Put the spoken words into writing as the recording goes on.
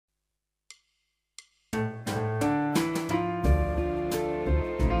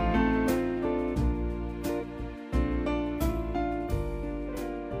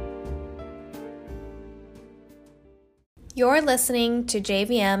You're listening to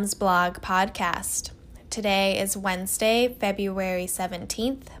JVM's blog podcast. Today is Wednesday, February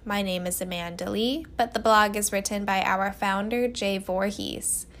 17th. My name is Amanda Lee, but the blog is written by our founder, Jay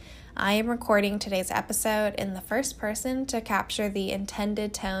Voorhees. I am recording today's episode in the first person to capture the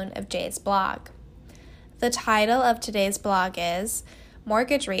intended tone of Jay's blog. The title of today's blog is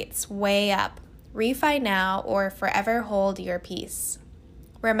Mortgage Rates Way Up, Refi Now or Forever Hold Your Peace.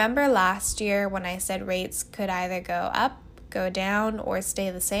 Remember last year when I said rates could either go up, go down, or stay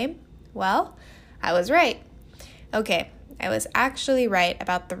the same? Well, I was right. Okay, I was actually right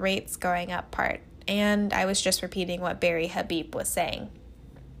about the rates going up part, and I was just repeating what Barry Habib was saying.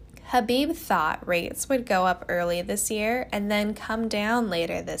 Habib thought rates would go up early this year and then come down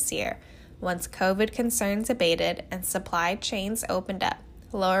later this year, once COVID concerns abated and supply chains opened up,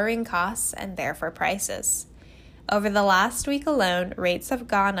 lowering costs and therefore prices. Over the last week alone, rates have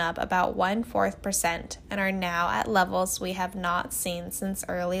gone up about 1/4% and are now at levels we have not seen since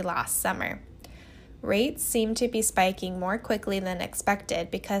early last summer. Rates seem to be spiking more quickly than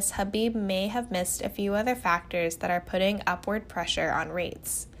expected because Habib may have missed a few other factors that are putting upward pressure on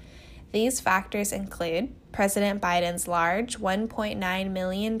rates. These factors include President Biden's large $1.9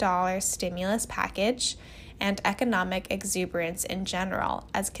 million stimulus package and economic exuberance in general,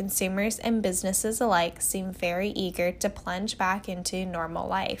 as consumers and businesses alike seem very eager to plunge back into normal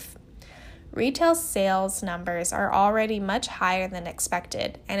life. Retail sales numbers are already much higher than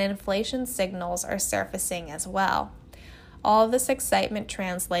expected, and inflation signals are surfacing as well. All this excitement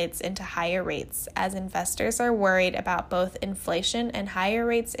translates into higher rates, as investors are worried about both inflation and higher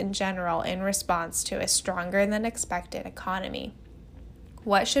rates in general in response to a stronger than expected economy.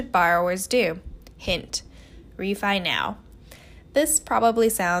 What should borrowers do? Hint: refi now. This probably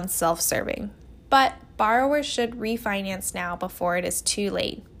sounds self-serving, but borrowers should refinance now before it is too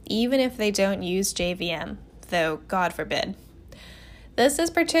late, even if they don't use JVM, though God forbid. This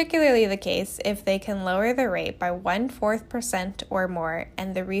is particularly the case if they can lower the rate by 1/4% or more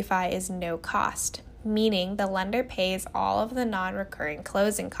and the refi is no cost, meaning the lender pays all of the non-recurring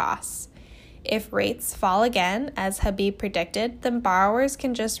closing costs. If rates fall again, as Habib predicted, then borrowers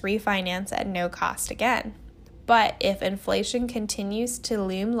can just refinance at no cost again. But if inflation continues to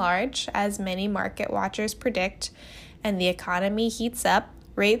loom large, as many market watchers predict, and the economy heats up,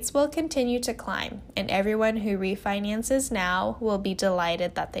 rates will continue to climb, and everyone who refinances now will be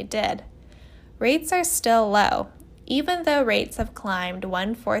delighted that they did. Rates are still low. Even though rates have climbed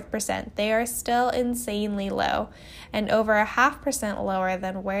 1/4%, they are still insanely low, and over 0.5% lower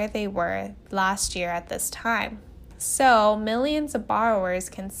than where they were last year at this time. So, millions of borrowers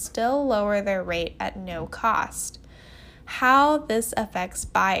can still lower their rate at no cost. How this affects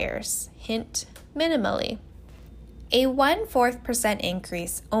buyers? Hint: minimally. A 1/4%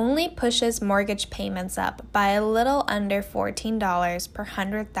 increase only pushes mortgage payments up by a little under $14 per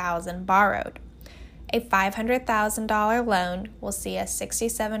 $100,000 borrowed. A $500,000 loan will see a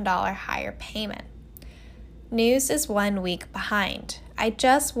 $67 higher payment. News is 1 week behind. I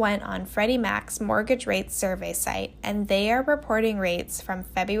just went on Freddie Mac's mortgage rates survey site, and they are reporting rates from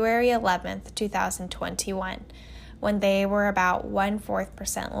February 11th, 2021, when they were about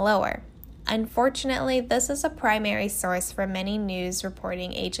 1/4% lower. Unfortunately, this is a primary source for many news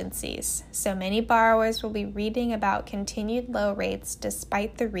reporting agencies, so many borrowers will be reading about continued low rates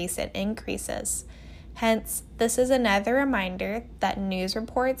despite the recent increases. Hence, this is another reminder that news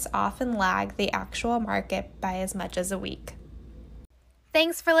reports often lag the actual market by as much as a week.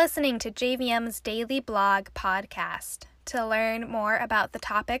 Thanks for listening to JVM's Daily Blog podcast. To learn more about the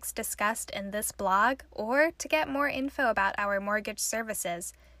topics discussed in this blog or to get more info about our mortgage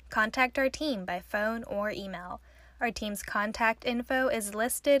services, contact our team by phone or email. Our team's contact info is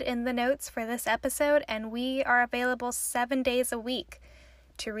listed in the notes for this episode, and we are available 7 days a week.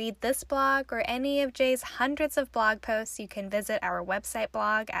 To read this blog or any of Jay's hundreds of blog posts, you can visit our website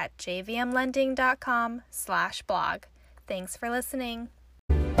blog at jvmlending.com/blog. Thanks for listening.